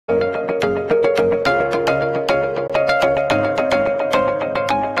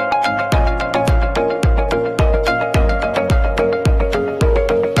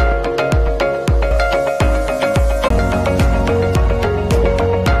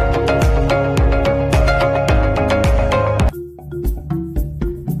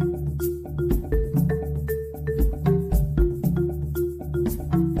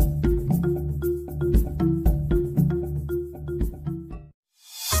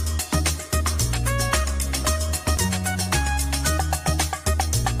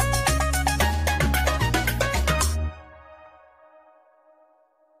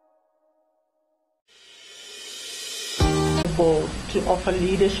board to offer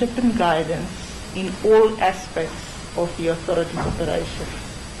leadership and guidance in all aspects of the authority's operation,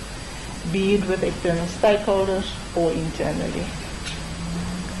 be it with external stakeholders or internally.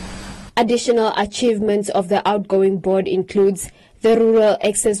 Additional achievements of the outgoing board includes the Rural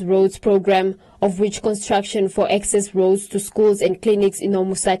Access Roads Program, of which construction for access roads to schools and clinics in the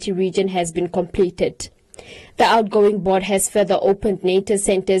Musati region has been completed. The outgoing board has further opened nature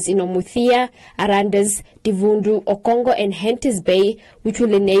centers in Omuthia, Arandas, Divundu, Okongo and Hentes Bay, which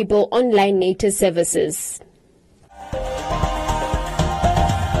will enable online nature services.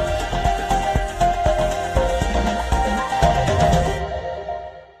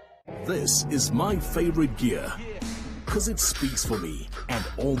 This is my favorite gear, because it speaks for me and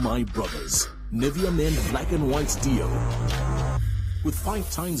all my brothers. Nivea Men Black and White Deo. With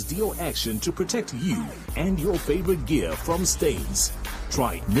 5 times Deo action to protect you and your favorite gear from stains.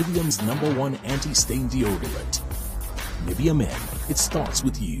 Try Nivea's #1 anti-stain deodorant. Nivea Men, it starts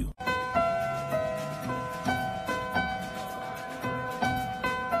with you.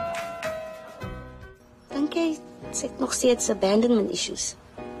 Dink jy sy het nog steeds abandonment issues?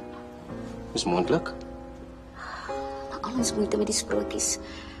 Is moontlik. Maar al ons moeite met die sprokies.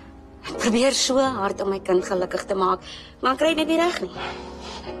 Ek probeer so hard om my kind gelukkig te maak, maar ek kry dit nie reg nie.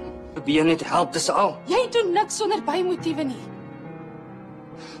 Probeer net help, dis al. Jy doen niks sonder bymotiewe nie.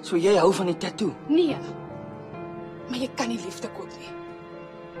 So jy hou van die tattoo? Nee. Maar jy kan nie liefde koop nie.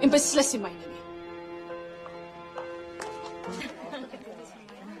 En beslis nie myne nie.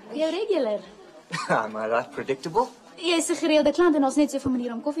 Jou regular. Am I that predictable? Jy is 'n gereelde klant en ons net so 'n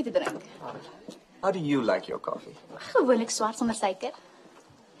manier om koffie te drink. How do you like your coffee? Gewoonlik swart sonder suiker.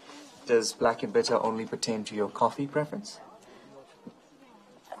 Does black and bitter only pertain to your coffee preference?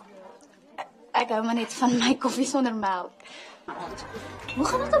 Ek hou maar net van my koffie sonder melk. Hoe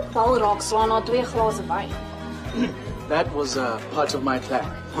gaan dit 'n bal raak slaan na 2 glase wyn? That was part of my plan.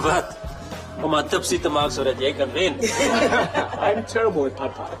 Wat? Om 'n tipsie te maak sodat jy kan wen. I'm terrible at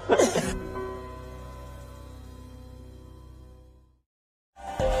papa.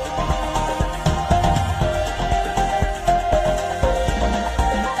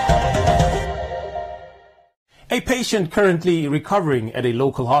 A patient currently recovering at a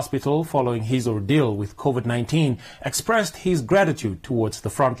local hospital following his ordeal with COVID-19 expressed his gratitude towards the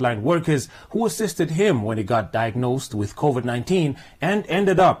frontline workers who assisted him when he got diagnosed with COVID-19 and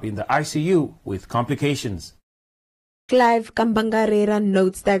ended up in the ICU with complications. Clive Kambangarera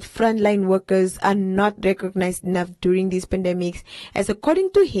notes that frontline workers are not recognized enough during these pandemics, as according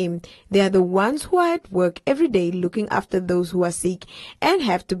to him, they are the ones who are at work every day looking after those who are sick and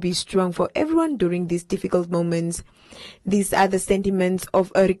have to be strong for everyone during these difficult moments. These are the sentiments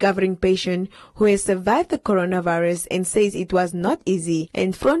of a recovering patient who has survived the coronavirus and says it was not easy,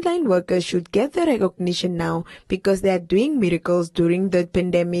 and frontline workers should get the recognition now because they are doing miracles during the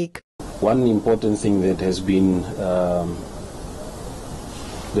pandemic. One important thing that has been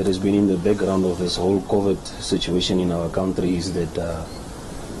in the background of this whole COVID situation in our country is that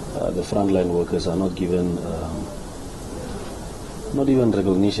the frontline workers are not given, not even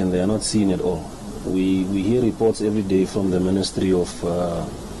recognition. They are not seen at all. We hear reports every day from the Ministry of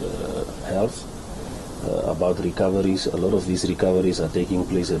Health about recoveries. A lot of these recoveries are taking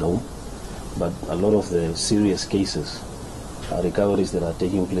place at home, but a lot of the serious cases are recoveries that are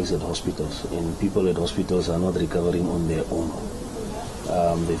taking place at hospitals, and people at hospitals are not recovering on their own.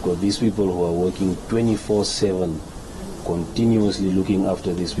 They've got these people who are working 24/7, continuously looking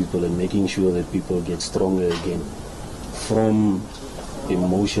after these people and making sure that people get stronger again, from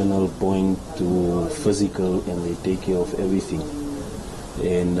emotional point to physical, and they take care of everything.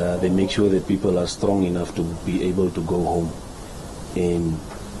 And they make sure that people are strong enough to be able to go home. And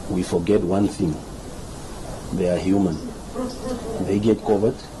we forget one thing: they are human. They get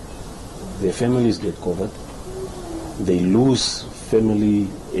COVID, their families get COVID, they lose family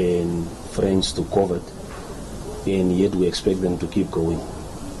and friends to COVID, and yet we expect them to keep going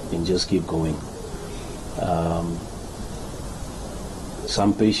and just keep going.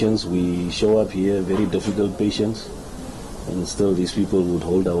 Some patients, we show up here, very difficult patients, and still these people would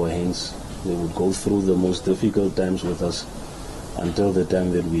hold our hands. They would go through the most difficult times with us until the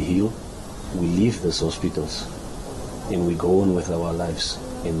time that we heal. We leave these hospitals and we go on with our lives,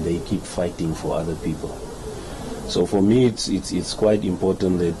 and they keep fighting for other people. So for me, it's quite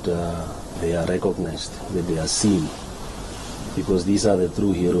important that they are recognized, that they are seen, because these are the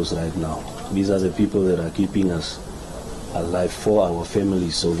true heroes right now. These are the people that are keeping us alive for our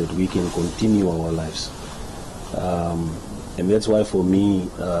families so that we can continue our lives. And that's why for me,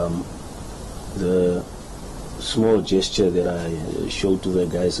 the small gesture that I showed to the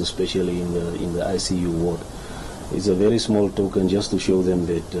guys, especially in the ICU ward, It's a very small token just to show them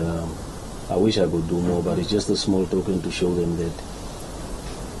that I wish I could do more, but it's just a small token to show them that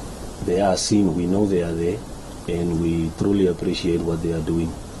they are seen, we know they are there, and we truly appreciate what they are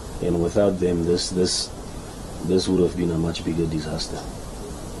doing. And without them, this would have been a much bigger disaster.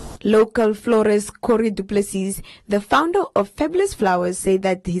 Local florist Corey Duplessis, the founder of Fabulous Flowers, said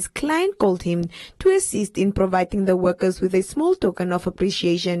that his client called him to assist in providing the workers with a small token of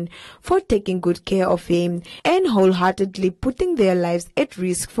appreciation for taking good care of him and wholeheartedly putting their lives at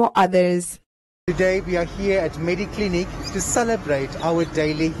risk for others. Today we are here at Mediclinic to celebrate our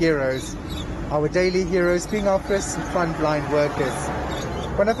daily heroes. Our daily heroes being our first frontline workers.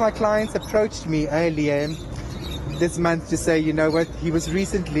 One of my clients approached me earlier this month to say, you know what, he was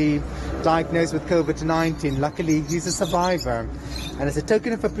recently diagnosed with COVID-19. Luckily, he's a survivor. And as a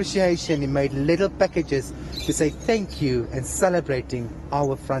token of appreciation, he made little packages to say thank you and celebrating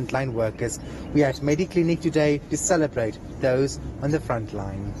our frontline workers. We are at Mediclinic today to celebrate those on the front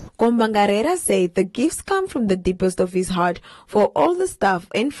line. Kombangarera said the gifts come from the deepest of his heart for all the staff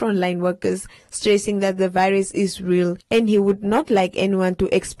and frontline workers, stressing that the virus is real and he would not like anyone to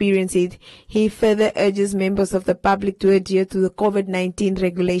experience it. He further urges members of the public to adhere to the COVID-19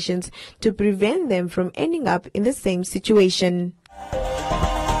 regulations to prevent them from ending up in the same situation.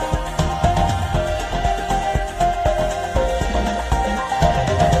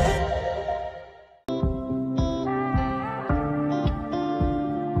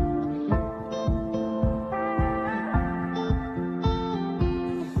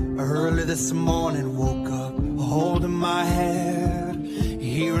 Early this morning, woke up holding my head,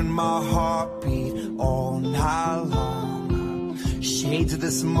 hearing my heartbeat all night long. Shades of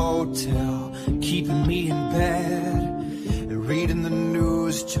this motel keeping me in bed, reading the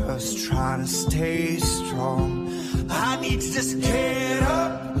news, just trying to stay strong. I need to just get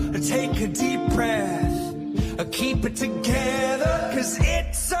up, take a deep breath, keep it together, 'cause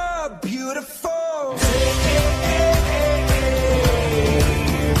it's a beautiful day.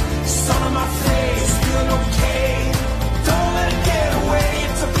 Sun on my face, feeling okay. Don't let it get away.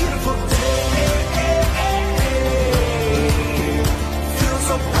 It's a beautiful day. Feel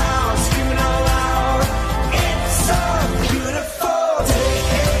so proud, screaming out loud. It's a beautiful day.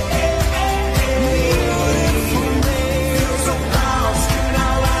 Beautiful day. Feel so proud, screaming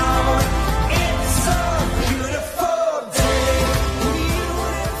out loud. It's a beautiful day.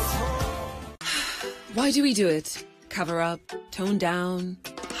 Why do we do it? Cover up, tone down,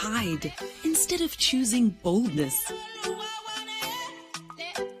 hide, instead of choosing boldness.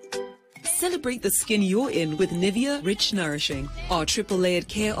 Celebrate the skin you're in with Nivea Rich Nourishing. Our triple layered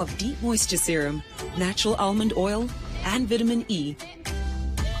care of deep moisture serum, natural almond oil, and vitamin E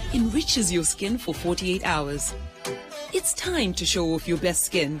enriches your skin for 48 hours. It's time to show off your best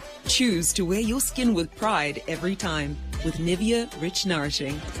skin. Choose to wear your skin with pride every time with Nivea Rich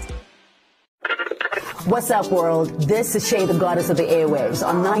Nourishing. What's up, world? This is Shay, the goddess of the airwaves,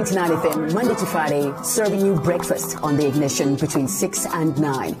 on 99 FM, Monday to Friday, serving you breakfast on the ignition between 6 and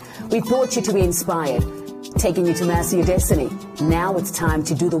 9. We brought you to be inspired, taking you to master your destiny. Now it's time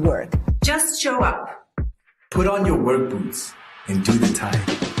to do the work. Just show up. Put on your work boots and do the time.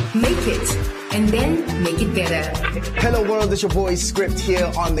 Make it, and then make it better. Hello, world. It's your boy Script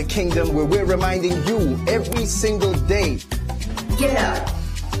here on The Kingdom, where we're reminding you every single day. Get up.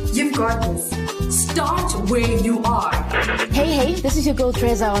 You've got this. Start where you are. Hey, this is your girl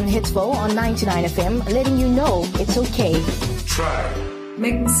Treza on Hitsville on 99 FM, letting you know it's okay. Try.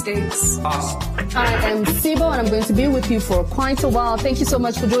 Make mistakes. Awesome. I am Sibo, and I'm going to be with you for quite a while. Thank you so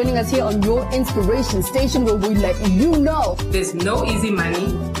much for joining us here on your inspiration station, where we let you know there's no easy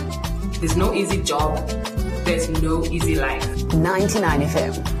money, there's no easy job, there's no easy life. 99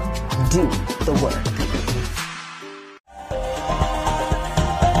 FM. Do the work.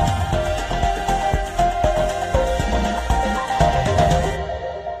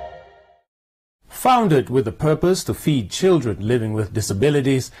 Founded with the purpose to feed children living with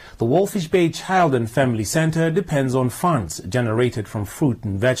disabilities, the Wolfish Bay Child and Family Center depends on funds generated from fruit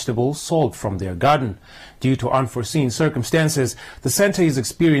and vegetables sold from their garden. Due to unforeseen circumstances, the center is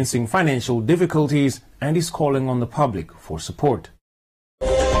experiencing financial difficulties and is calling on the public for support.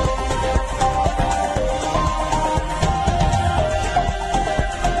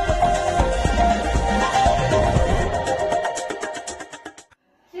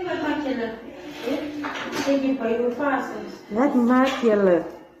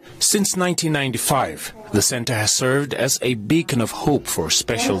 Since 1995, the center has served as a beacon of hope for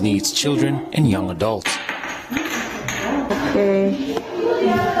special needs children and young adults.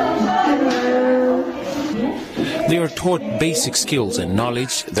 They are taught basic skills and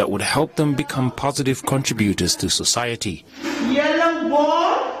knowledge that would help them become positive contributors to society. Yellow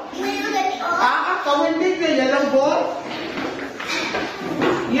ball. Yellow ball.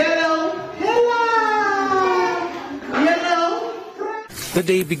 Yellow. Yellow. The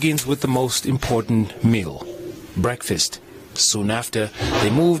day begins with the most important meal, breakfast. Soon after, they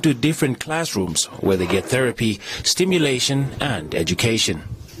move to different classrooms where they get therapy, stimulation, and education.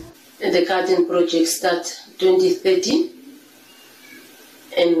 The garden project started 2013,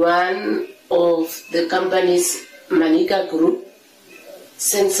 and one of the companies, Manika Group,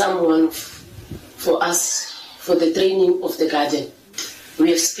 sent someone for us for the training of the garden. We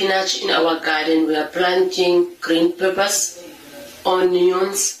have spinach in our garden. We are planting green peppers,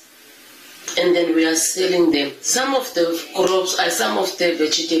 onions, and then we are selling them. Some of the crops are some of the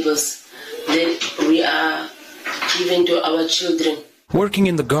vegetables that we are giving to our children. Working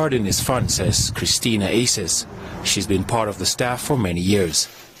in the garden is fun, says Christina Aces. She's been part of the staff for many years.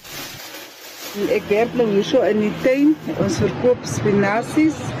 Ik werk nou hier so in die tuin. Ons verkoop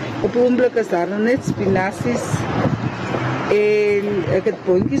spinazies. Op oomblik is daar nog net spinazies. En ek het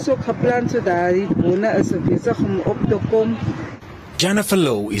boontjies ook geplant, so daar die bone is besig om op te kom. Jennifer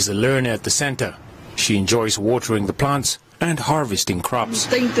Lowe is a learner at the center. She enjoys watering the plants and harvesting crops.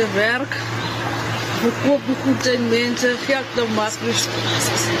 Tuin te werk. Verkoop die goed en mense geld te maak.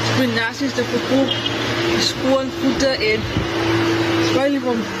 Spinazies te verkoop. Skoon goede en spijlen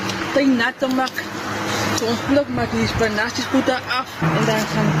om tuin nat te maak. So ons pluk maak die spinazies goede af. En dan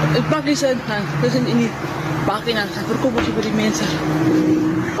gaan het bakjes in gaan. Tussen in die bak en dan gaan verkoop ons vir die mense.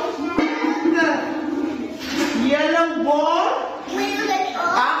 Yellow ball.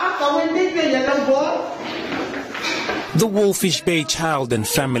 The Wolfish Bay Child and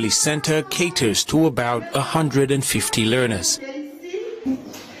Family Center caters to about 150 learners.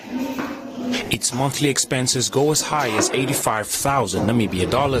 Its monthly expenses go as high as 85,000 Namibia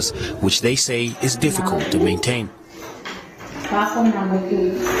dollars, which they say is difficult to maintain.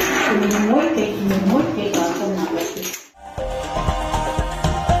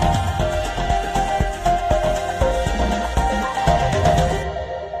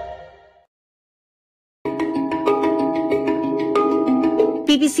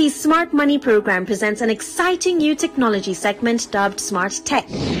 BBC's Smart Money program presents an exciting new technology segment dubbed Smart Tech.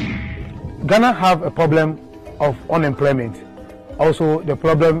 Ghana have a problem of unemployment, also the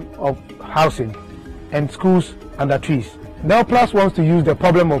problem of housing and schools under trees. Now Plus wants to use the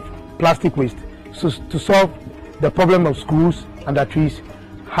problem of plastic waste to solve the problem of schools under trees,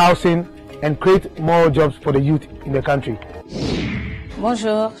 housing, and create more jobs for the youth in the country.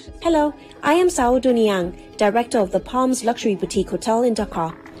 Bonjour. Hello, I am Saoudou Niang, director of the Palms Luxury Boutique Hotel in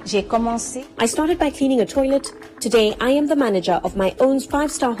Dakar. I started by cleaning a toilet. Today, I am the manager of my own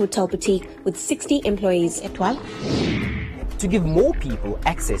 5-star hotel boutique with 60 employees. To give more people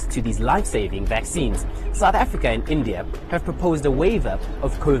access to these life-saving vaccines, South Africa and India have proposed a waiver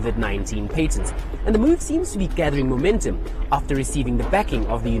of COVID-19 patents. And the move seems to be gathering momentum after receiving the backing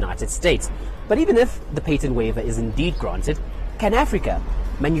of the United States. But even if the patent waiver is indeed granted, can Africa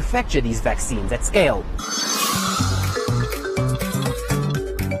manufacture these vaccines at scale?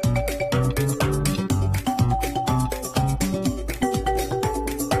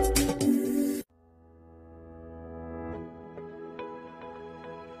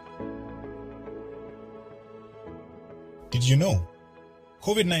 Did you know?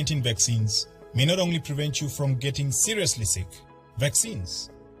 COVID-19 vaccines may not only prevent you from getting seriously sick.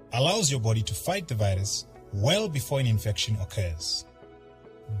 Vaccines allows your body to fight the virus well before an infection occurs.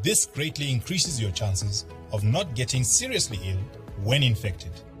 This greatly increases your chances of not getting seriously ill when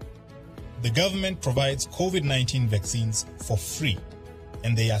infected. The government provides COVID-19 vaccines for free,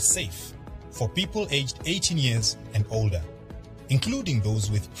 and they are safe for people aged 18 years and older, including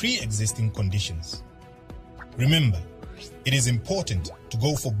those with pre-existing conditions. Remember, it is important to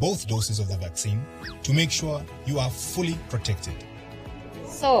go for both doses of the vaccine to make sure you are fully protected.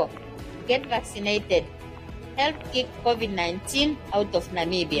 So, get vaccinated. Help keep COVID-19 out of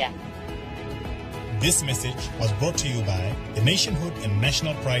Namibia. This message was brought to you by the Nationhood and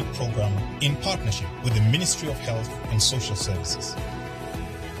National Pride Program in partnership with the Ministry of Health and Social Services.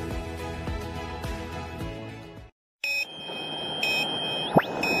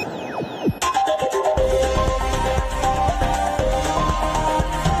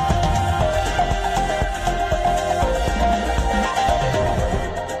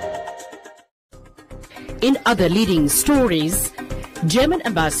 In other leading stories, German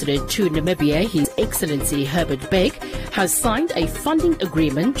ambassador to Namibia, His Excellency Herbert Beck, has signed a funding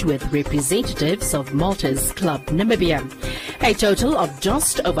agreement with representatives of Malta's Club Namibia. A total of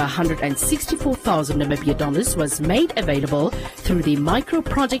just over 164,000 Namibia dollars was made available through the Micro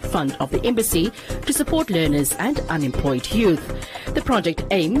Project Fund of the Embassy to support learners and unemployed youth. The project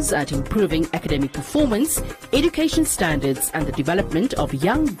aims at improving academic performance, education standards and the development of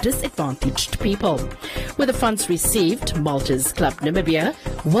young disadvantaged people. With the funds received, Malta's Club Namibia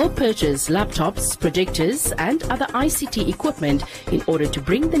will purchase laptops, projectors and other ICT equipment in order to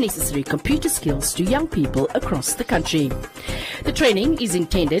bring the necessary computer skills to young people across the country. The training is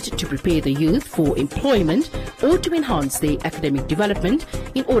intended to prepare the youth for employment or to enhance their academic development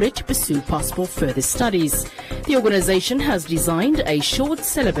in order to pursue possible further studies. The organization has designed a short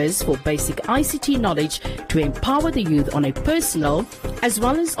syllabus for basic ICT knowledge to empower the youth on a personal as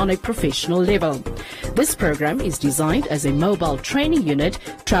well as on a professional level. This program is designed as a mobile training unit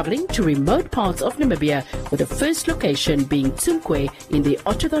traveling to remote parts of Namibia, with the first location being Tumkwe in the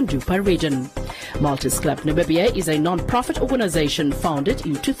Ottothondupa region. Malta's Club Namibia is a non-profit organization founded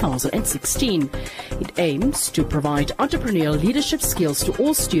in 2016. It aims to provide entrepreneurial leadership skills to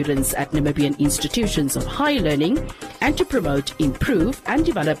all students at Namibian institutions of higher learning and to promote, improve and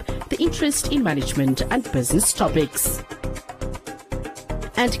develop the interest in management and business topics.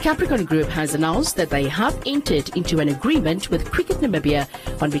 And Capricorn Group has announced that they have entered into an agreement with Cricket Namibia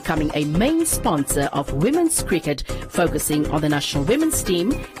on becoming a main sponsor of women's cricket, focusing on the national women's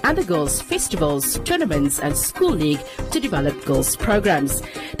team and the girls' festivals, tournaments and school league to develop girls' programs.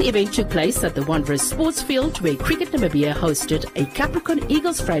 The event took place at the Wanderers Sports Field, where Cricket Namibia hosted a Capricorn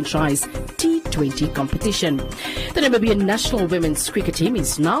Eagles franchise T20 competition. The Namibian national women's cricket team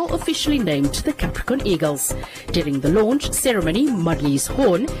is now officially named the Capricorn Eagles. During the launch ceremony, Mudley's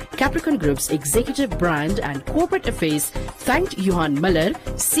Horn, Capricorn Group's Executive Brand and Corporate Affairs, thanked Johan Miller,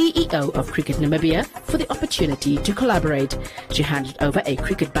 CEO of Cricket Namibia, for the opportunity to collaborate. She handed over a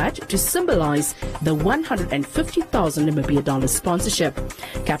cricket badge to symbolize the 150,000 Namibia dollars sponsorship.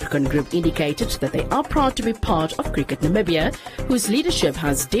 Capricorn Group indicated that they are proud to be part of Cricket Namibia, whose leadership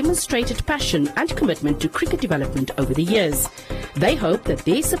has demonstrated passion and commitment to cricket development over the years. They hope that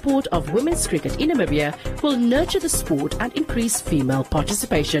their support of women's cricket in Namibia will nurture the sport and increase female participation.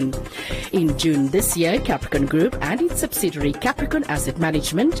 In June this year, Capricorn Group and its subsidiary Capricorn Asset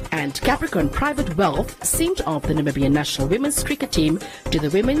Management and Capricorn Private Wealth sent off the Namibian national women's cricket team to the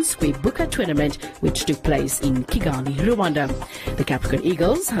Women's Kwibuka tournament, which took place in Kigali, Rwanda. The Capricorn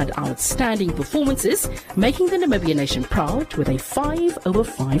Eagles had outstanding performances, making the Namibian nation proud with a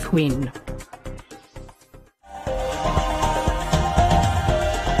 5/5 win.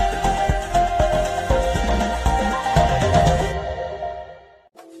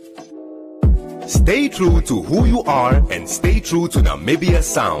 Stay true to who you are and stay true to Namibia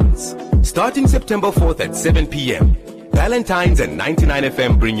Sounds. Starting September 4th at 7 p.m., Valentine's and 99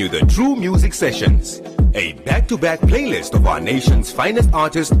 FM bring you the True Music Sessions, a back-to-back playlist of our nation's finest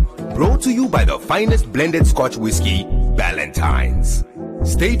artists, brought to you by the finest blended Scotch whiskey, Valentine's.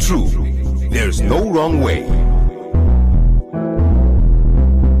 Stay true. There's no wrong way.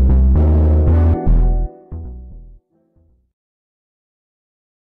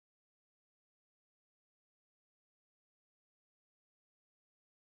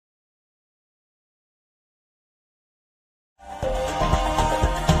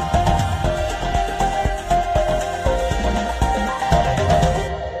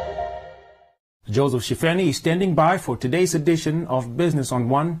 Joseph Shifeni is standing by for today's edition of Business on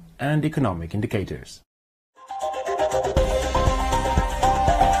One and Economic Indicators.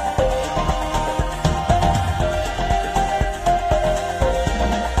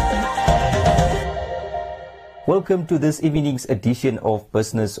 Welcome to this evening's edition of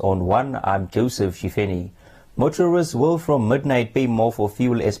Business on One. I'm Joseph Shifeni. Motorists will from midnight pay more for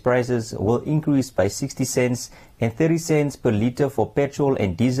fuel as prices will increase by 60 cents and 30 cents per litre for petrol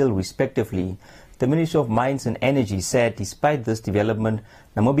and diesel respectively. The Ministry of Mines and Energy said despite this development,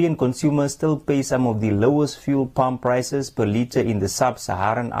 Namibian consumers still pay some of the lowest fuel pump prices per litre in the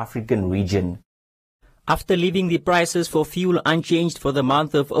sub-Saharan African region. After leaving the prices for fuel unchanged for the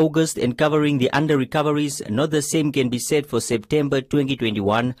month of August and covering the under-recoveries, not the same can be said for September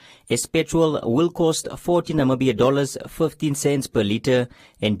 2021, as petrol will cost 40 Namibia dollars 15 cents per litre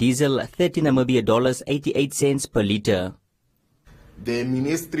and diesel 30 Namibia dollars 88 cents per litre. The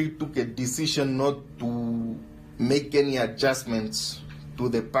ministry took a decision not to make any adjustments to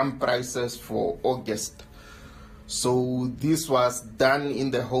the pump prices for August. So this was done in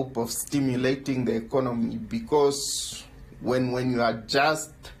the hope of stimulating the economy, because when you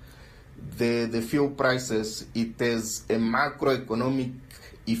adjust the fuel prices, it has a macroeconomic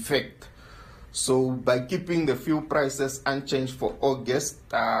effect. So by keeping the fuel prices unchanged for August,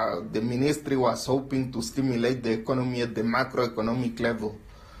 the ministry was hoping to stimulate the economy at the macroeconomic level.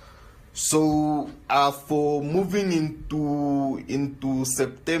 So for moving into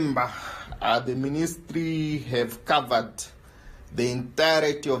September, the ministry have covered the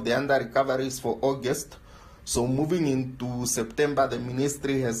entirety of the under-recoveries for August. So moving into September, the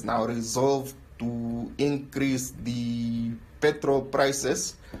ministry has now resolved to increase the petrol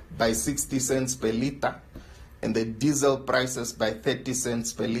prices by 60 cents per litre and the diesel prices by 30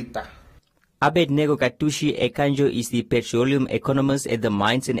 cents per litre. Abednego Katushi Ekanjo is the petroleum economist at the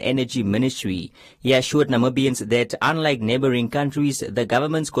Mines and Energy Ministry. He assured Namibians that unlike neighboring countries, the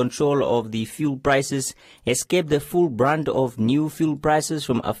government's control of the fuel prices has kept the full brunt of new fuel prices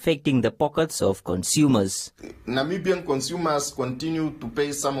from affecting the pockets of consumers. Namibian consumers continue to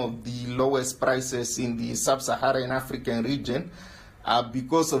pay some of the lowest prices in the sub-Saharan African region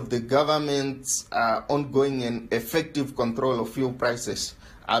because of the government's ongoing and effective control of fuel prices.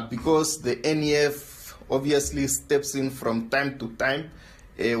 Because the NEF obviously steps in from time to time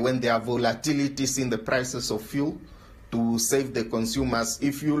when there are volatilities in the prices of fuel to save the consumers.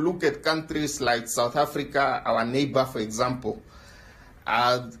 If you look at countries like South Africa, our neighbor, for example,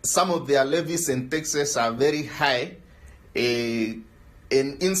 some of their levies and taxes are very high. And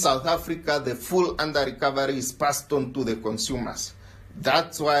in South Africa, the full under-recovery is passed on to the consumers.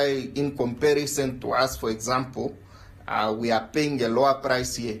 That's why, in comparison to us, for example, we are paying a lower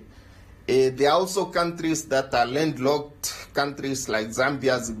price here. There are also countries that are landlocked, countries like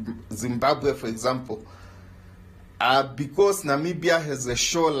Zambia, Zimbabwe, for example. Because Namibia has a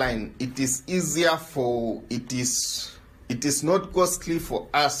shoreline, it is easier it is not costly for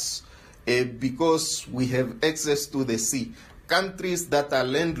us because we have access to the sea. Countries that are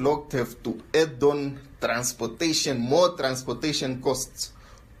landlocked have to add on more transportation costs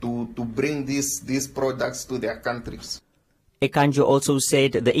to bring these products to their countries. Ekanjo also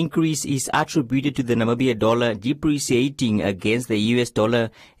said the increase is attributed to the Namibia dollar depreciating against the US dollar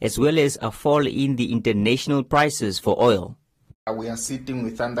as well as a fall in the international prices for oil. We are sitting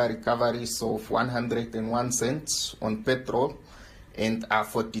with under-recoveries of 101 cents on petrol and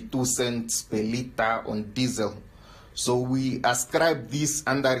 42 cents per litre on diesel. So we ascribe these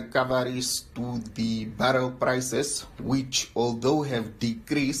under-recoveries to the barrel prices, which although have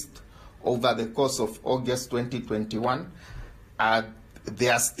decreased over the course of August 2021, they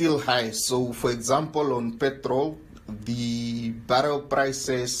are still high. So for example, on petrol, the barrel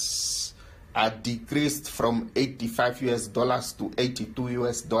prices are decreased from $85 US to $82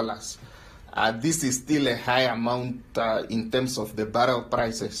 US. This is still a high amount in terms of the barrel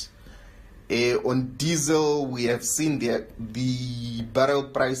prices. On diesel, we have seen the barrel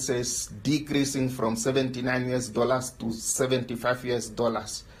prices decreasing from $79 US to $75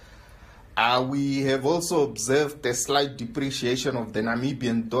 US. We have also observed a slight depreciation of the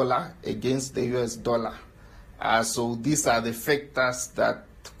Namibian dollar against the US dollar. So these are the factors that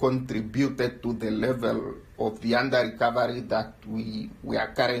contributed to the level of the under-recovery that we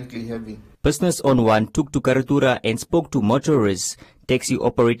are currently having. Business on One took to Karatura and spoke to motorists. Taxi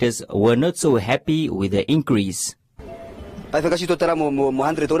operators were not so happy with the increase.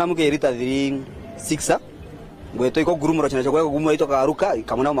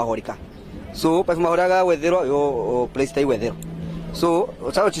 So, pa mahora wedero yo place tai wedero. So,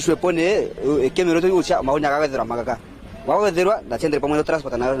 sabe chiswe pone que me roto ucha mahonya ga wedero magaga. Wa wedero na cendre pa mo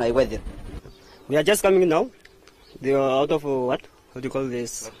transport na wedero. We are just coming now. They are out of what do you call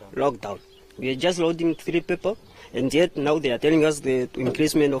this? Lockdown. We are just loading 3 people, and yet now they are telling us the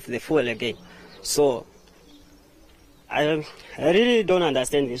increasement of the fuel again. So, I really don't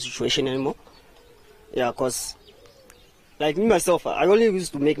understand the situation anymore. Yeah, cause like me myself, I only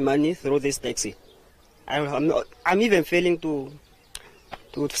used to make money through this taxi. I'm even failing to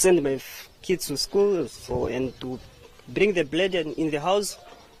send my kids to school, so and to bring the blood in the house.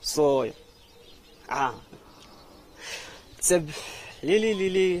 So, it's a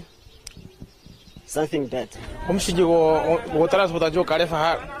really something bad. Transport jo karefa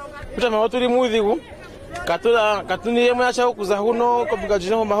ha. Kuta mawaturi mudigu. Katuni yema acha kuzahuno ko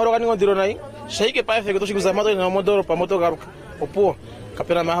bigajino mahoro kani ngondiro nai. Shaike pa efeke to shikuza mato na modoro pa moto garuka. Opo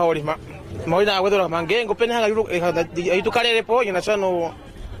kapena mahori mawina wedoro mangengo pena hanga itu karere po ina chano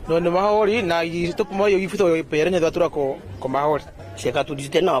no mahori na itu po yo ifito perene datura ko mahori. Sheka tu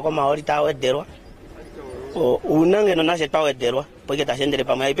ditena ko mahori ta wedero. Unange no nase ta wedero porque ta sendere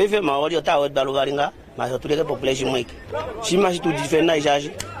pa mai pefe mahori ta wedalo garinga mas ature population mwiki. Shima tu difena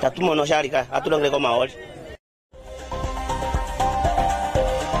ijaji ta tumo no sharika atulangre ko mahori.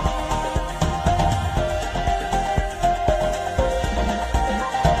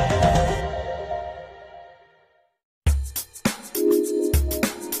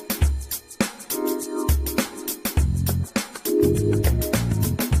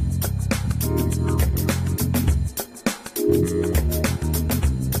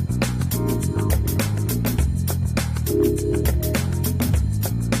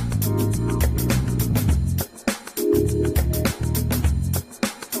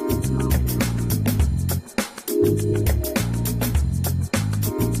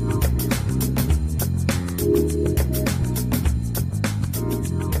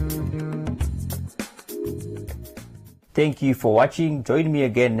 Thank you for watching. Join me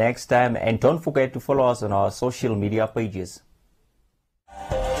again next time, and don't forget to follow us on our social media pages.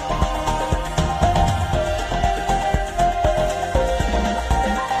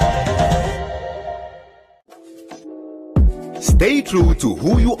 Stay true to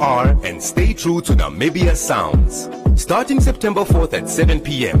who you are and stay true to Namibia Sounds. Starting September 4th at 7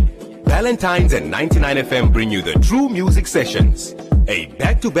 p.m., Valentine's and 99 FM bring you the True Music Sessions, a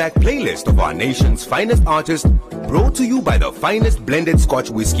back-to-back playlist of our nation's finest artists, brought to you by the finest blended Scotch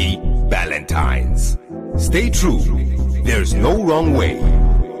whiskey, Valentine's. Stay true. There's no wrong way.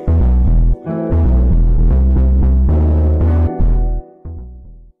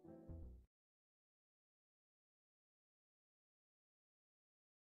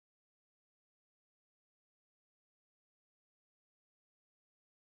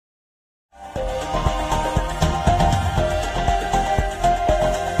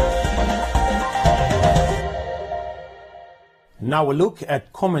 Now a look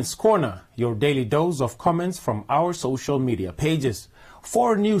at Comments Corner, your daily dose of comments from our social media pages.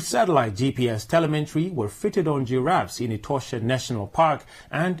 4 new satellite GPS telemetry were fitted on giraffes in Etosha National Park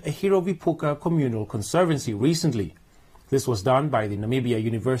and a Hirovipuka Communal Conservancy recently. This was done by the Namibia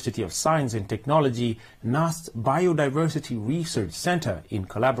University of Science and Technology NAST Biodiversity Research Center in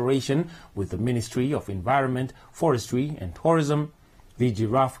collaboration with the Ministry of Environment, Forestry and Tourism, the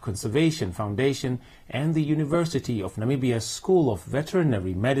Giraffe Conservation Foundation and the University of Namibia's School of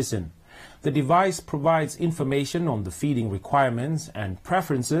Veterinary Medicine. The device provides information on the feeding requirements and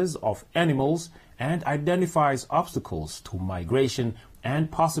preferences of animals and identifies obstacles to migration and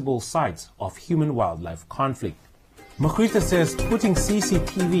possible sites of human-wildlife conflict. Makrita says putting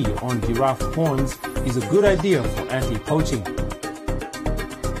CCTV on giraffe horns is a good idea for anti-poaching.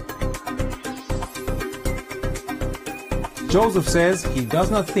 Joseph says he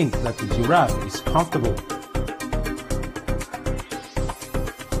does not think that the giraffe is comfortable.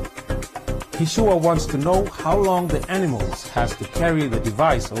 He sure wants to know how long the animals has to carry the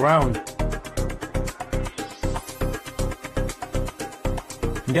device around.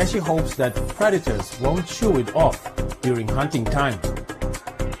 Ndeshi hopes that predators won't chew it off during hunting time.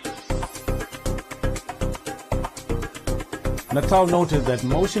 Natal noted that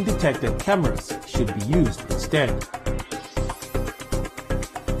motion-detected cameras should be used instead.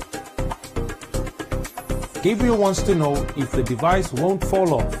 Gabriel wants to know if the device won't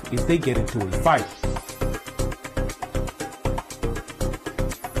fall off if they get into a fight.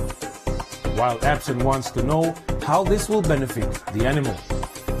 While Absent wants to know how this will benefit the animal.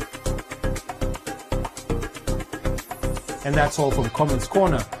 And that's all from Comments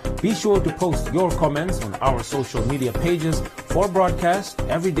Corner. Be sure to post your comments on our social media pages for broadcast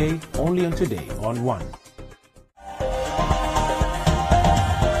every day, only on Today on 1.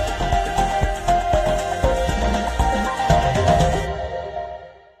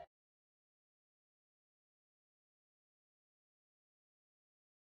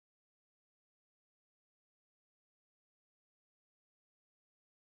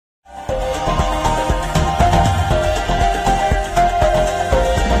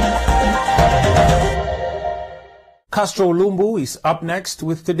 Castro Lumbu is up next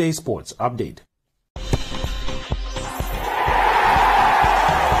with today's sports update.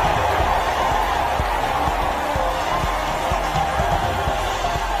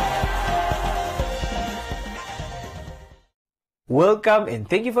 Welcome and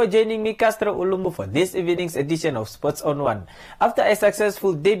thank you for joining me, Castro Ulumbu, for this evening's edition of Sports on 1. After a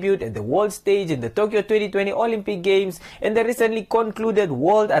successful debut at the world stage in the Tokyo 2020 Olympic Games and the recently concluded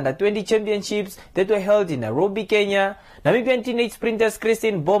World Under-20 Championships that were held in Nairobi, Kenya, Namibian teenage sprinters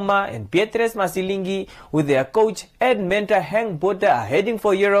Christine Boma and Beatrice Masilingi with their coach and mentor Henk Botha are heading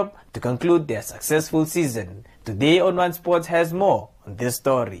for Europe to conclude their successful season. Today on 1 Sports has more on this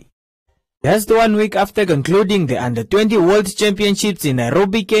story. Just 1 week after concluding the Under-20 World Championships in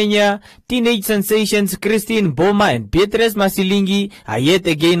Nairobi, Kenya, teenage sensations Christine Boma and Beatrice Masilingi are yet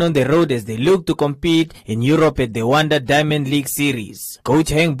again on the road as they look to compete in Europe at the Wanda Diamond League Series. Coach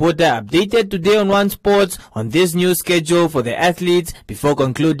Henk Botha updated today on 1 Sports on this new schedule for the athletes before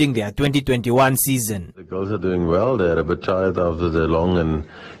concluding their 2021 season. The girls are doing well. They're a bit tired after the long and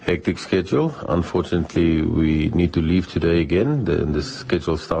hectic schedule. Unfortunately, we need to leave today again. The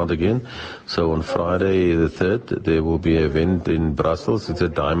schedule start again. So on Friday the 3rd, there will be an event in Brussels. It's a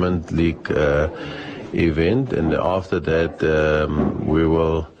Diamond League event, and after that we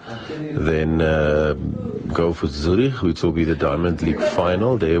will then go for Zurich, which will be the Diamond League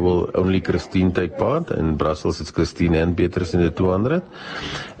final. There will only Christine take part. In Brussels, it's Christine and Beatrice in the 200.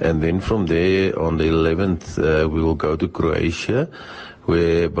 And then from there, on the 11th, we will go to Croatia,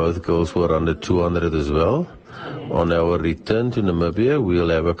 where both girls will run the 200 as well. On our return to Namibia, we'll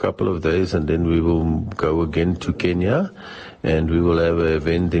have a couple of days and then we will go again to Kenya. And we will have an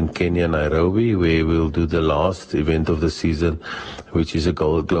event in Kenya, Nairobi, where we'll do the last event of the season, which is a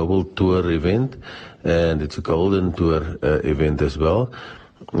global tour event. And it's a golden tour event as well.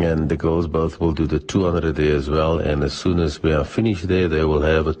 And the girls both will do the 200 there as well. And as soon as we are finished there, they will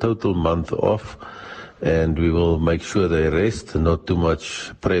have a total month off. And we will make sure they rest, not too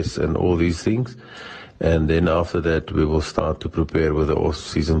much press and all these things. And then after that, we will start to prepare with the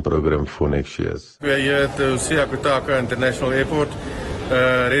off-season program for next year. We are here at the Hosea Kutaka International Airport,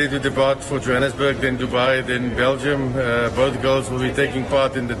 ready to depart for Johannesburg, then Dubai, then Belgium. Both girls will be taking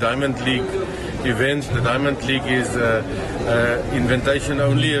part in the Diamond League event. The Diamond League is an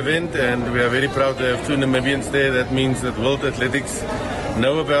invitation-only event, and we are very proud to have two Namibians there. That means that World Athletics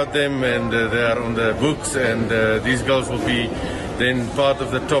know about them, and they are on the books, and these girls will be then part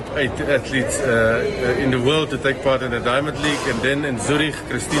of the top 8 athletes in the world to take part in the Diamond League. And then in Zurich,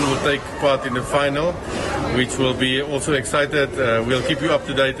 Christine will take part in the final, which will be also excited. We'll keep you up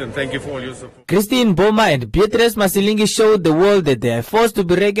to date, and thank you for all your support. Christine Boma and Beatrice Masilingi showed the world that they are forced to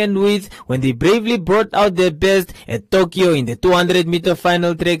be reckoned with when they bravely brought out their best at Tokyo in the 200-meter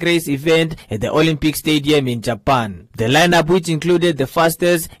final track race event at the Olympic Stadium in Japan. The lineup, which included the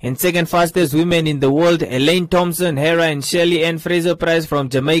fastest and second fastest women in the world, Elaine Thompson, Hera and Shirley Ann Fraser-Price from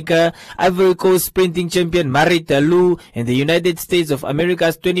Jamaica, Ivory Coast sprinting champion Marita Liu, and the United States of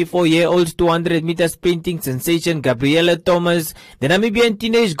America's 24-year-old 200-meter sprinting sensation Gabriella Thomas, the Namibian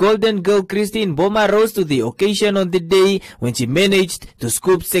teenage golden girl Christine Boma rose to the occasion on the day when she managed to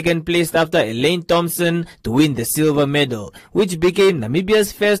scoop second place after Elaine Thompson to win the silver medal, which became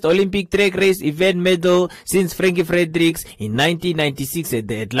Namibia's first Olympic track race event medal since Frankie Fredericks in 1996 at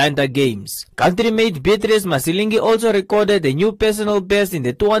the Atlanta Games. Countrymate Beatrice Masilingi also recorded a new personal best in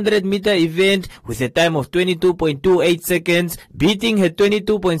the 200-meter event with a time of 22.28 seconds, beating her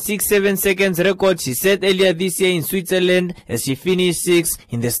 22.67 seconds record she set earlier this year in Switzerland as she finished 6th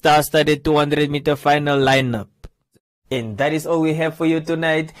in the star-studded 200-meter final lineup. And that is all we have for you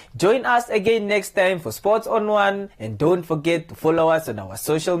tonight. Join us again next time for Sports on One, and don't forget to follow us on our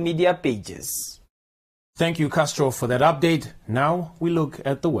social media pages. Thank you, Castro, for that update. Now we look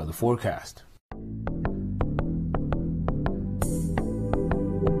at the weather forecast.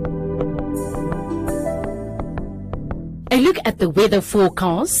 A look at the weather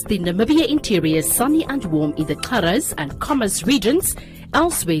forecast. The Namibia interior is sunny and warm in the Klaras and Commerce regions.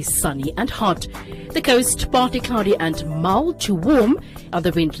 Elsewhere sunny and hot. The coast partly cloudy and mild to warm. On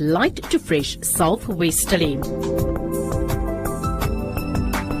the wind light to fresh southwesterly.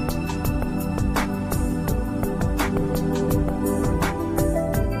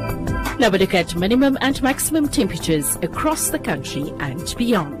 Now we look at minimum and maximum temperatures across the country and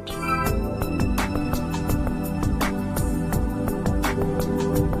beyond.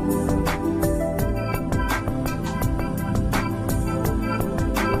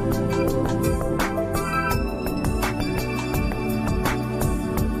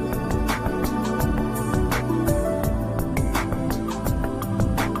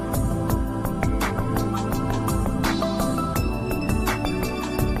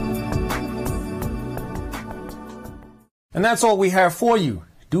 And that's all we have for you.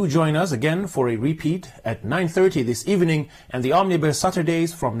 Do join us again for a repeat at 9:30 this evening and the Omnibus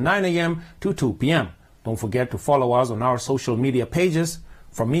Saturdays from 9 a.m. to 2 p.m. Don't forget to follow us on our social media pages.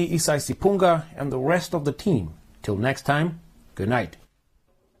 From me, Isai Sipunga, and the rest of the team. Till next time, good night.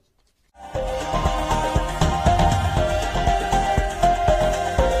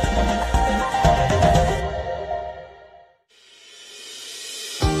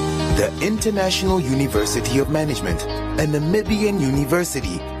 The International University of Management, a Namibian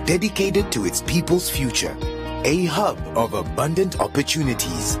university dedicated to its people's future, a hub of abundant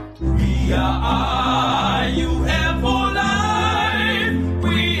opportunities. We are IUL for life.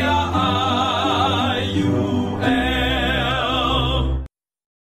 We are IUL.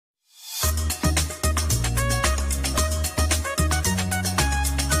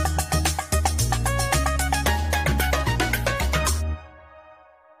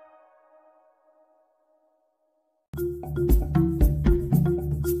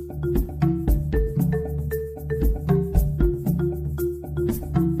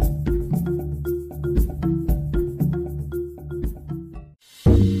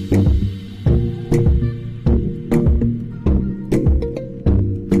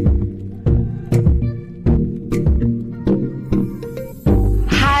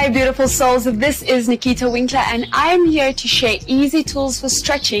 Beautiful souls, this is Nikita Winkler and I'm here to share easy tools for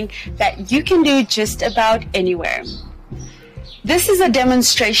stretching that you can do just about anywhere. This is a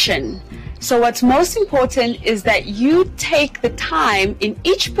demonstration. So what's most important is that you take the time in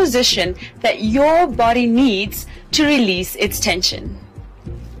each position that your body needs to release its tension.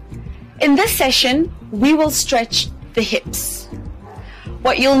 In this session, we will stretch the hips.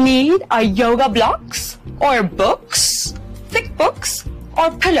 What you'll need are yoga blocks or books, thick books,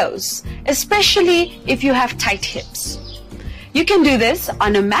 or pillows, especially if you have tight hips. You can do this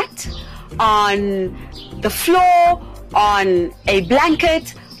on a mat, on the floor, on a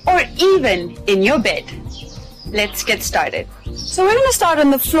blanket, or even in your bed. Let's get started. So we're going to start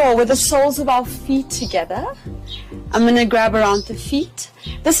on the floor with the soles of our feet together. I'm going to grab around the feet.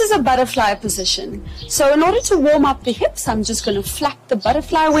 This is a butterfly position. So in order to warm up the hips, I'm just going to flap the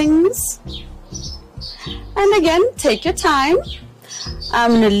butterfly wings. And again, take your time.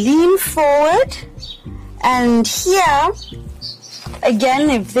 I'm going to lean forward. And here, again,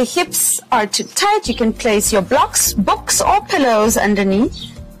 if the hips are too tight, you can place your blocks, books, or pillows underneath.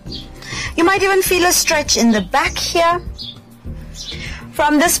 You might even feel a stretch in the back here.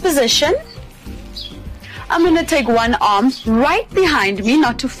 From this position, I'm going to take one arm right behind me,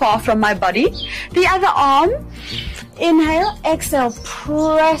 not too far from my body. The other arm, inhale, exhale,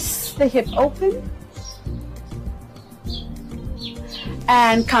 press the hip open.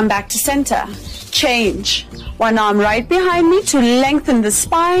 And come back to center. Change. One arm right behind me to lengthen the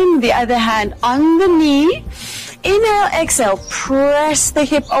spine, the other hand on the knee. Inhale, exhale, press the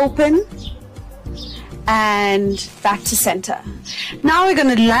hip open. And back to center. Now we're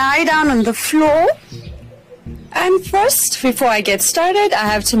going to lie down on the floor. And first, before I get started, I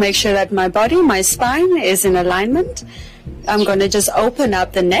have to make sure that my body, my spine is in alignment. I'm going to just open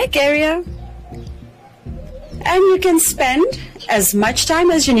up the neck area. And you can spend as much time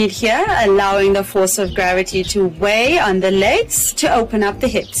as you need here, allowing the force of gravity to weigh on the legs to open up the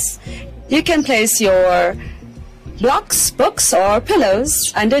hips. You can place your blocks, books, or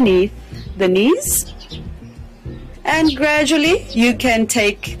pillows underneath the knees. And gradually, you can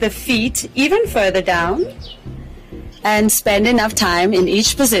take the feet even further down and spend enough time in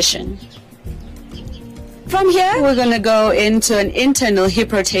each position. From here, we're going to go into an internal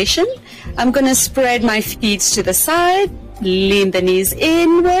hip rotation. I'm going to spread my feet to the side, lean the knees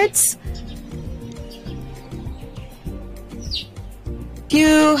inwards. If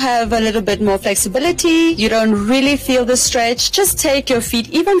you have a little bit more flexibility, you don't really feel the stretch, just take your feet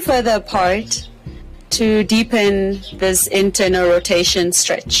even further apart to deepen this internal rotation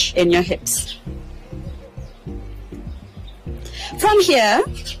stretch in your hips. From here,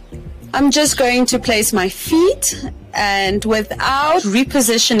 I'm just going to place my feet, and without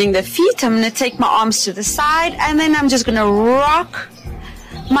repositioning the feet, I'm going to take my arms to the side, and then I'm just going to rock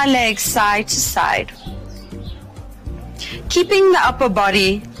my legs side to side, keeping the upper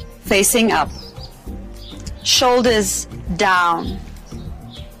body facing up, shoulders down.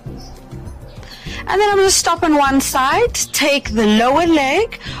 And then I'm going to stop on one side, take the lower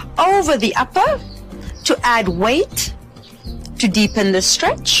leg over the upper to add weight, to deepen the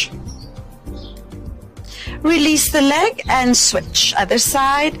stretch. Release the leg and switch. Other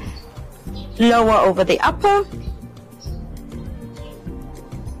side, lower over the upper.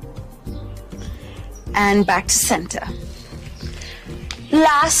 And back to center.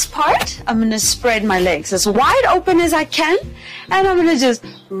 Last part, I'm going to spread my legs as wide open as I can, and I'm going to just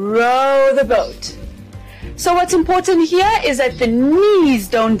row the boat. So what's important here is that the knees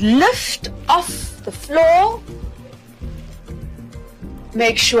don't lift off the floor.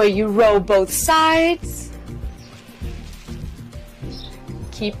 Make sure you row both sides.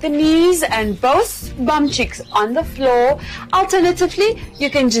 Keep the knees and both bum cheeks on the floor. Alternatively, you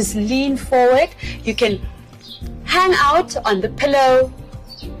can just lean forward. You can hang out on the pillow.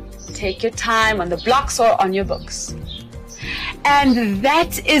 Take your time on the blocks or on your books. And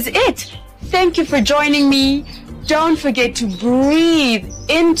that is it. Thank you for joining me. Don't forget to breathe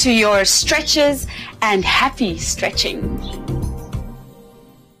into your stretches, and happy stretching.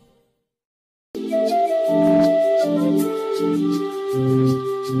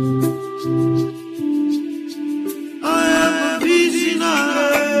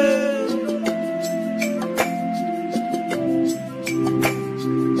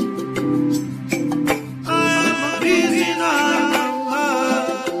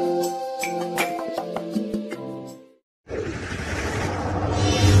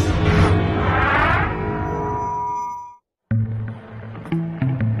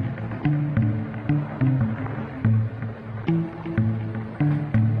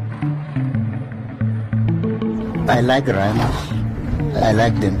 I like rhinos. I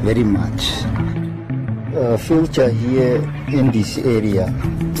like them very much. Future here in this area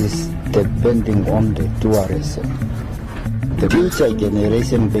is depending on the tourism. the future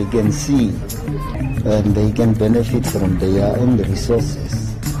generation, they can see and they can benefit from their own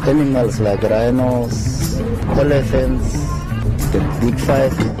resources. Animals like rhinos, elephants, the big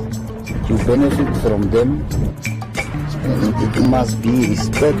five, you benefit from them, and it must be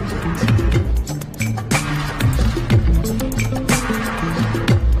respected.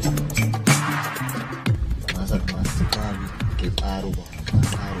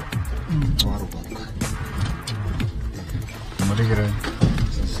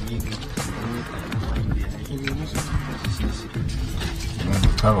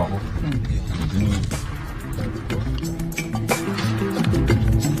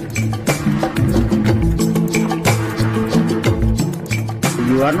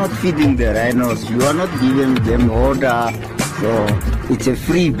 You are not feeding the rhinos, you are not giving them order, so it's a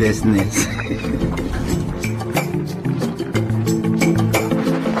free business.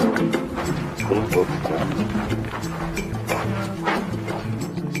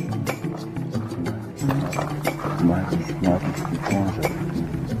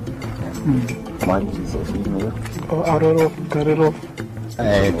 I don't know.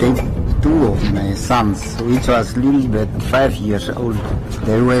 I take two of my sons, which was little bit 5 years old.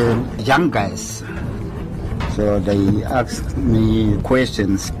 They were young guys. So they asked me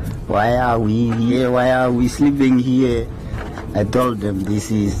questions. Why are we here? Why are we sleeping here? I told them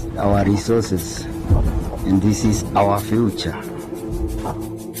this is our resources and this is our future.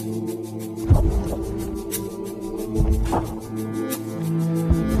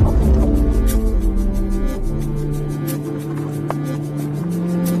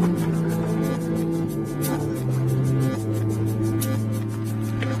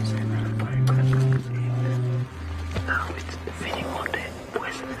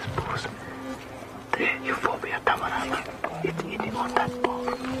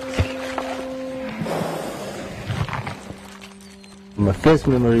 My first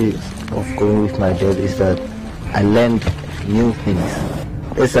memory of going with my dad is that I learned new things.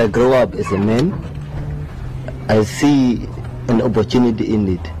 As I grow up as a man, I see an opportunity in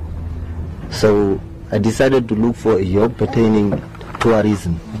it. So I decided to look for a job pertaining to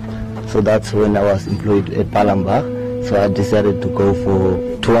tourism. So that's when I was employed at Palembang. So I decided to go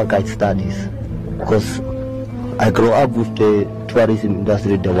for tour guide studies, because I grew up with the tourism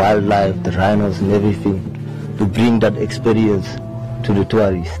industry, the wildlife, the rhinos and everything, to bring that experience to the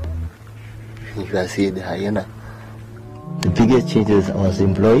tourists. You can see the hyena. The biggest changes, I was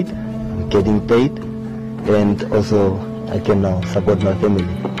employed, getting paid, and also I can now support my family.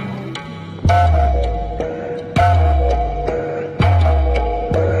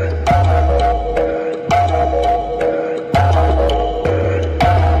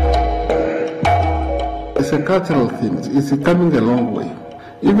 It's a cultural thing. It's coming a long way.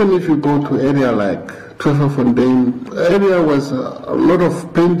 Even if you go to area like Tweefontein, area was a lot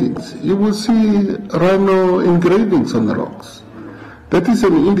of paintings. You will see rhino engravings on the rocks. That is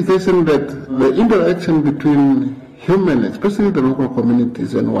an indication that the interaction between human, especially the local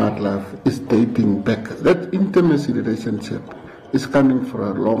communities and wildlife, is dating back. That intimacy relationship is coming for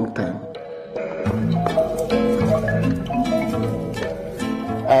a long time.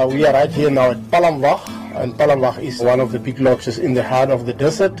 We are right here now at Palembang, and Palembang is one of the big lodges in the heart of the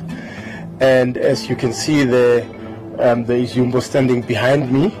desert. And as you can see there is Jumbo standing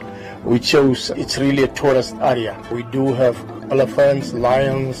behind me, which shows it's really a tourist area. We do have elephants,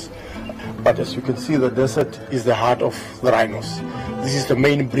 lions, but as you can see, the desert is the heart of the rhinos. This is the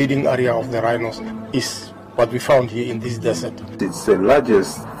main breeding area of the rhinos, is what we found here in this desert. It's the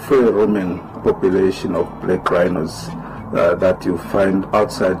largest free-roaming population of black rhinos that you find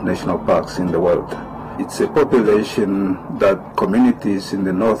outside national parks in the world. It's a population that communities in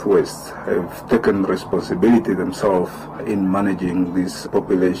the northwest have taken responsibility themselves in managing this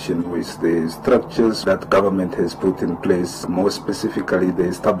population with the structures that government has put in place, more specifically the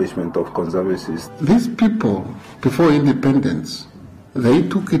establishment of conservancies. These people, before independence, they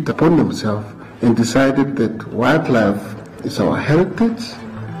took it upon themselves and decided that wildlife is our heritage,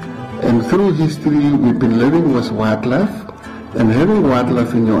 and through history we've been living with wildlife. And having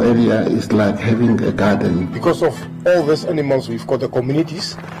wildlife in your area is like having a garden. Because of all these animals, we've got the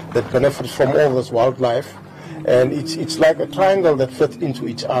communities that benefit from all this wildlife, and it's like a triangle that fits into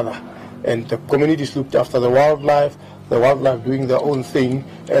each other. And the communities looked after the wildlife doing their own thing,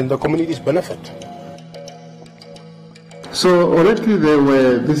 and the communities benefit. So already there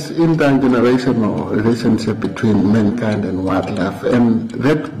were this intergenerational relationship between mankind and wildlife, and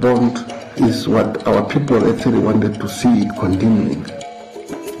that bond is what our people actually wanted to see it continuing.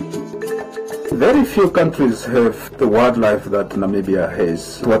 Very few countries have the wildlife that Namibia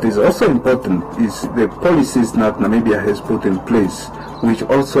has. What is also important is the policies that Namibia has put in place, which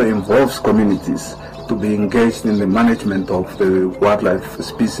also involves communities to be engaged in the management of the wildlife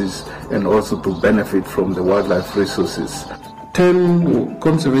species and also to benefit from the wildlife resources. Turn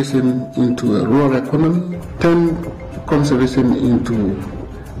conservation into a rural economy, turn conservation into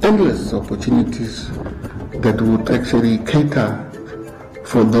endless opportunities that would actually cater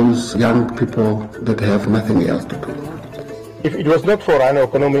for those young people that have nothing else to do. If it was not for rhino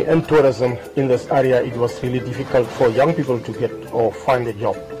economy and tourism in this area, it was really difficult for young people to get or find a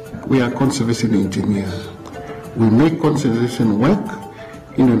job. We are conservation engineers. We make conservation work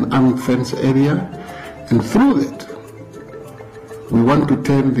in an unfenced area, and through that, we want to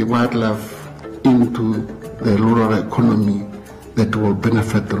turn the wildlife into the rural economy that will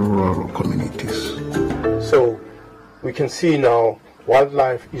benefit the rural communities. So we can see now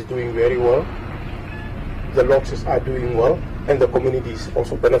wildlife is doing very well, the lodges are doing well, and the community is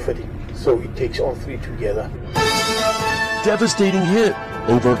also benefiting. So it takes all three together. Devastating hit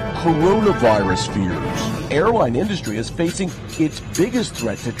over coronavirus fears. Airline industry is facing its biggest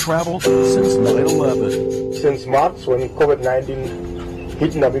threat to travel since 9/11. Since March, when COVID-19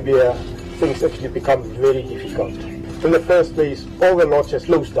 hit Namibia, things actually become very difficult. In the first place, all the lodges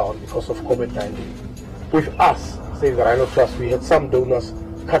closed down because of COVID-19. With us, say the Rhino Trust, we had some donors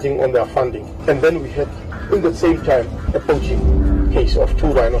cutting on their funding. And then we had, in the same time, a poaching case of 2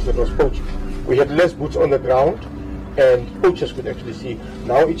 rhinos that was poaching. We had less boots on the ground, and poachers could actually see.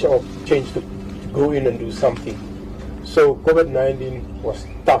 Now it's our chance to go in and do something. So COVID-19 was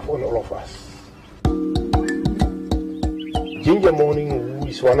tough on all of us. Ginger Morning, who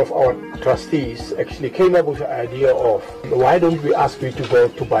is one of our trustees, actually came up with the idea of, why don't we ask you to go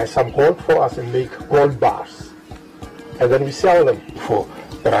to buy some gold for us and make gold bars, and then we sell them for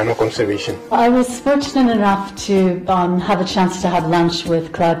the rhino conservation. I was fortunate enough to have a chance to have lunch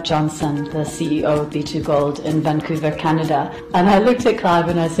with Clive Johnson, the CEO of B2 Gold in Vancouver, Canada. And I looked at Clive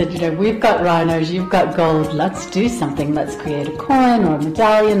and I said, we've got rhinos, you've got gold, let's do something. Let's create a coin or a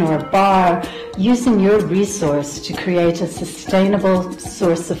medallion or a bar using your resource to create a sustainable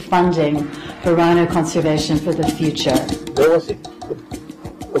source of funding for rhino conservation for the future. There was it.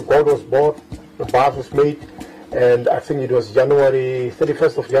 The gold was bought, the bar was made, and I think it was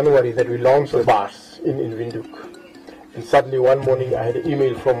 31st of January that we launched the bars in Windhoek. And suddenly one morning I had an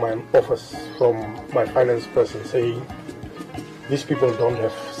email from my office, from my finance person, saying, these people don't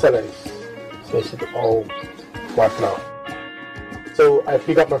have salaries. So I said, oh, what now? So I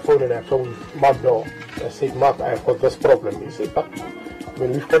picked up my phone and I phoned Mark Doe. I said, Mark, I've got this problem. He said, but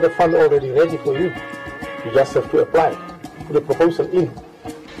we've got the fund already ready for you. You just have to apply, put a proposal in.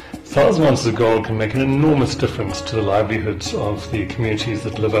 Thousands of ounces of gold can make an enormous difference to the livelihoods of the communities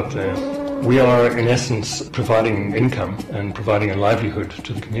that live up there. We are, in essence, providing income and providing a livelihood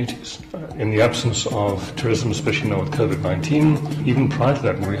to the communities. In the absence of tourism, especially now with COVID-19, even prior to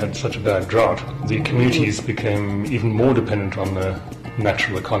that, when we had such a bad drought, the communities became even more dependent on the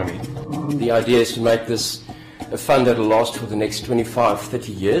natural economy. The idea is to make this a fund that will last for the next 25,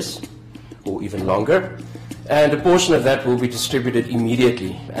 30 years, or even longer. And a portion of that will be distributed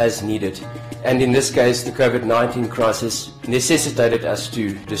immediately as needed. And in this case, the COVID-19 crisis necessitated us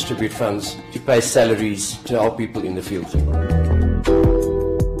to distribute funds to pay salaries to help people in the field.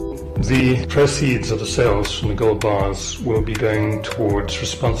 The proceeds of the sales from the gold bars will be going towards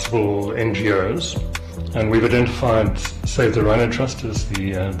responsible NGOs. And we've identified Save the Rhino Trust as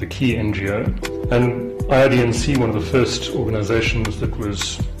the key NGO. And IRDNC, one of the first organizations that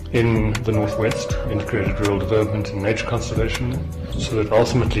was in the Northwest, integrated rural development and nature conservation, so that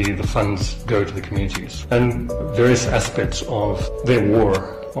ultimately the funds go to the communities and various aspects of their war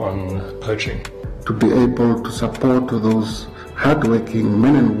on poaching. To be able to support those hardworking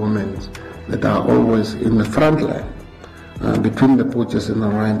men and women that are always in the front line between the poachers and the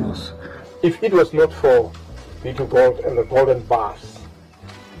rhinos. If it was not for B2 Gold and the golden bars,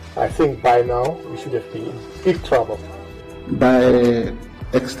 I think by now we should have been in big trouble. By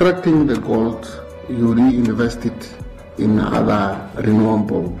extracting the gold, you reinvest it in other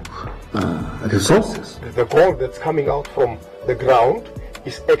renewable resources. The gold that's coming out from the ground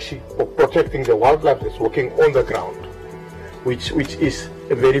is actually protecting the wildlife that's working on the ground, which is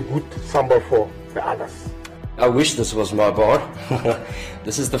a very good symbol for the others. I wish this was my bar.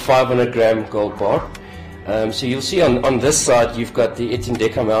 This is the 500 gram gold bar. So you'll see on this side you've got the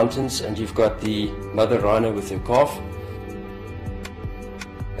Etindeka Mountains and you've got the mother rhino with her calf.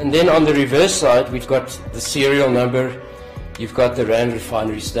 And then on the reverse side, we've got the serial number, you've got the Rand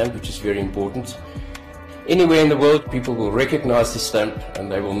refinery stamp, which is very important. Anywhere in the world, people will recognize the stamp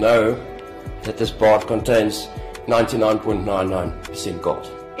and they will know that this bar contains 99.99% gold.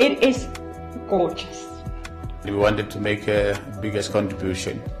 It is gorgeous. We wanted to make a biggest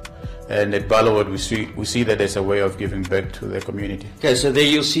contribution. And at Ballowwood, we see that as a way of giving back to the community. Okay, so there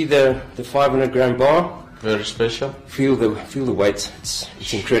you'll see the 500 gram bar. Very special. Feel the weight.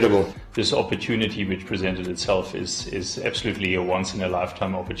 It's incredible. This opportunity which presented itself is absolutely a once in a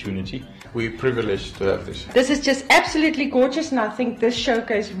lifetime opportunity. We're privileged to have this. This is just absolutely gorgeous, and I think this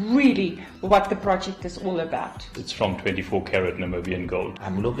showcases really what the project is all about. It's from 24 karat Namibian gold.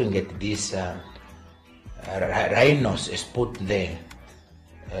 I'm looking at these rhinos is put there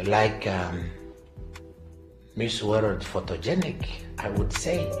like Miss World photogenic, I would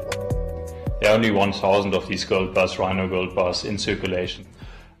say. There are only 1,000 of these gold bars, rhino gold bars, in circulation.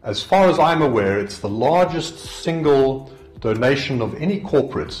 As far as I'm aware, it's the largest single donation of any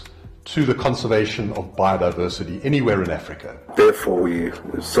corporate to the conservation of biodiversity anywhere in Africa. Therefore, we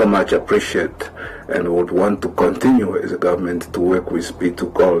so much appreciate and would want to continue as a government to work with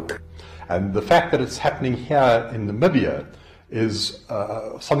B2 Gold. And the fact that it's happening here in Namibia is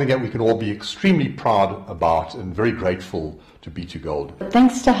something that we can all be extremely proud about and very grateful to B2 Gold.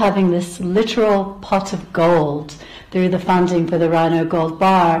 Thanks to having this literal pot of gold through the funding for the Rhino Gold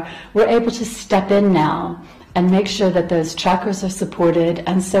Bar, we're able to step in now and make sure that those trackers are supported,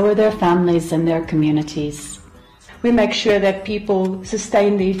 and so are their families and their communities. We make sure that people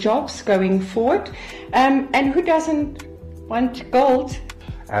sustain their jobs going forward, and who doesn't want gold?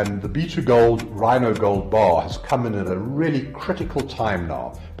 And the B2 Gold Rhino Gold Bar has come in at a really critical time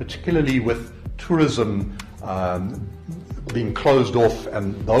now, particularly with tourism being closed off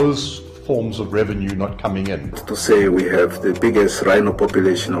and those forms of revenue not coming in. To say we have the biggest rhino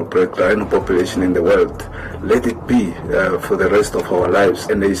population or black rhino population in the world, let it be for the rest of our lives.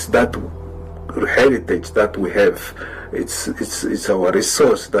 And it's that heritage that we have, it's our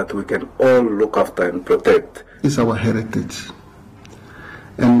resource that we can all look after and protect. It's our heritage.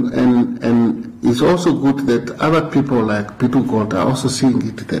 And it's also good that other people like B2 Gold are also seeing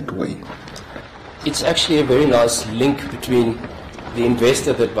it that way. It's actually a very nice link between the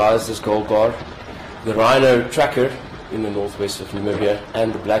investor that buys this gold bar, the rhino tracker in the northwest of Namibia,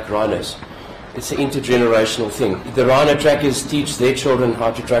 and the black rhinos. It's an intergenerational thing. The rhino trackers teach their children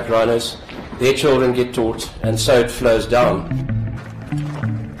how to track rhinos, their children get taught, and so it flows down.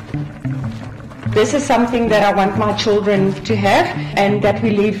 This is something that I want my children to have, and that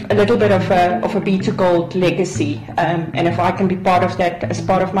we leave a little bit of a B2 Gold legacy. And if I can be part of that as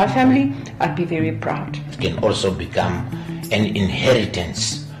part of my family, I'd be very proud. It can also become an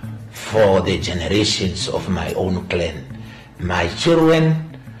inheritance for the generations of my own clan. My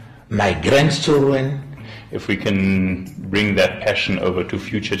children, my grandchildren. If we can bring that passion over to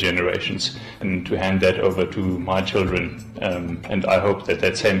future generations and to hand that over to my children, and I hope that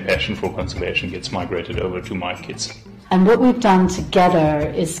that same passion for conservation gets migrated over to my kids. And what we've done together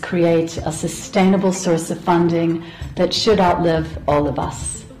is create a sustainable source of funding that should outlive all of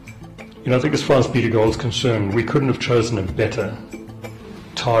us. You know, I think as far as B2 Gold is concerned, we couldn't have chosen a better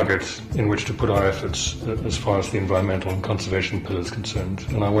target in which to put our efforts as far as the environmental and conservation pillar is concerned.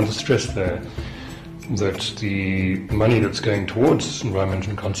 And I want to stress there that the money that's going towards environment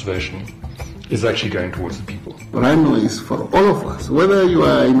and conservation is actually going towards the people. Rhino is for all of us, whether you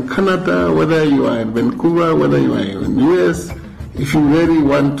are in Canada, whether you are in Vancouver, whether you are in the US. If you really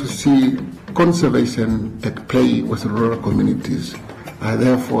want to see conservation at play with rural communities, I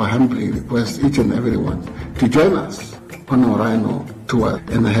therefore humbly request each and everyone to join us on our rhino tour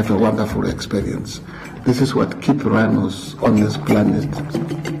and have a wonderful experience. This is what keeps rhinos on this planet.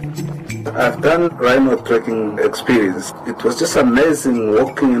 I've done rhino trekking experience. It was just amazing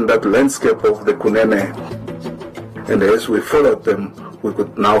walking in that landscape of the Kunene. And as we followed them, we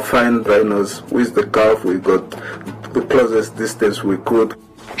could now find rhinos with the calf. We got the closest distance we could.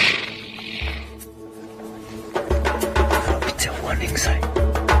 It's a warning sign.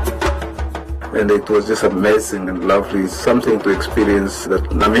 And it was just amazing and lovely, something to experience that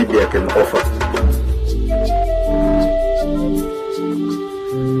Namibia can offer.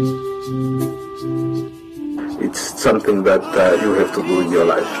 It's something that you have to do in your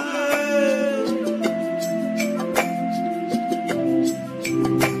life.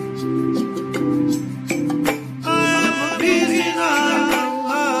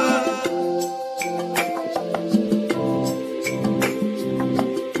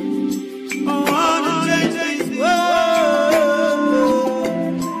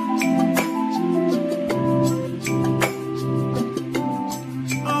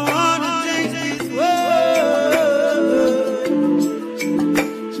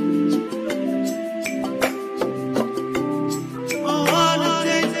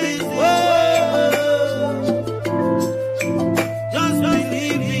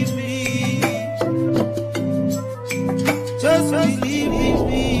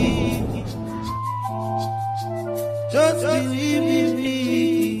 be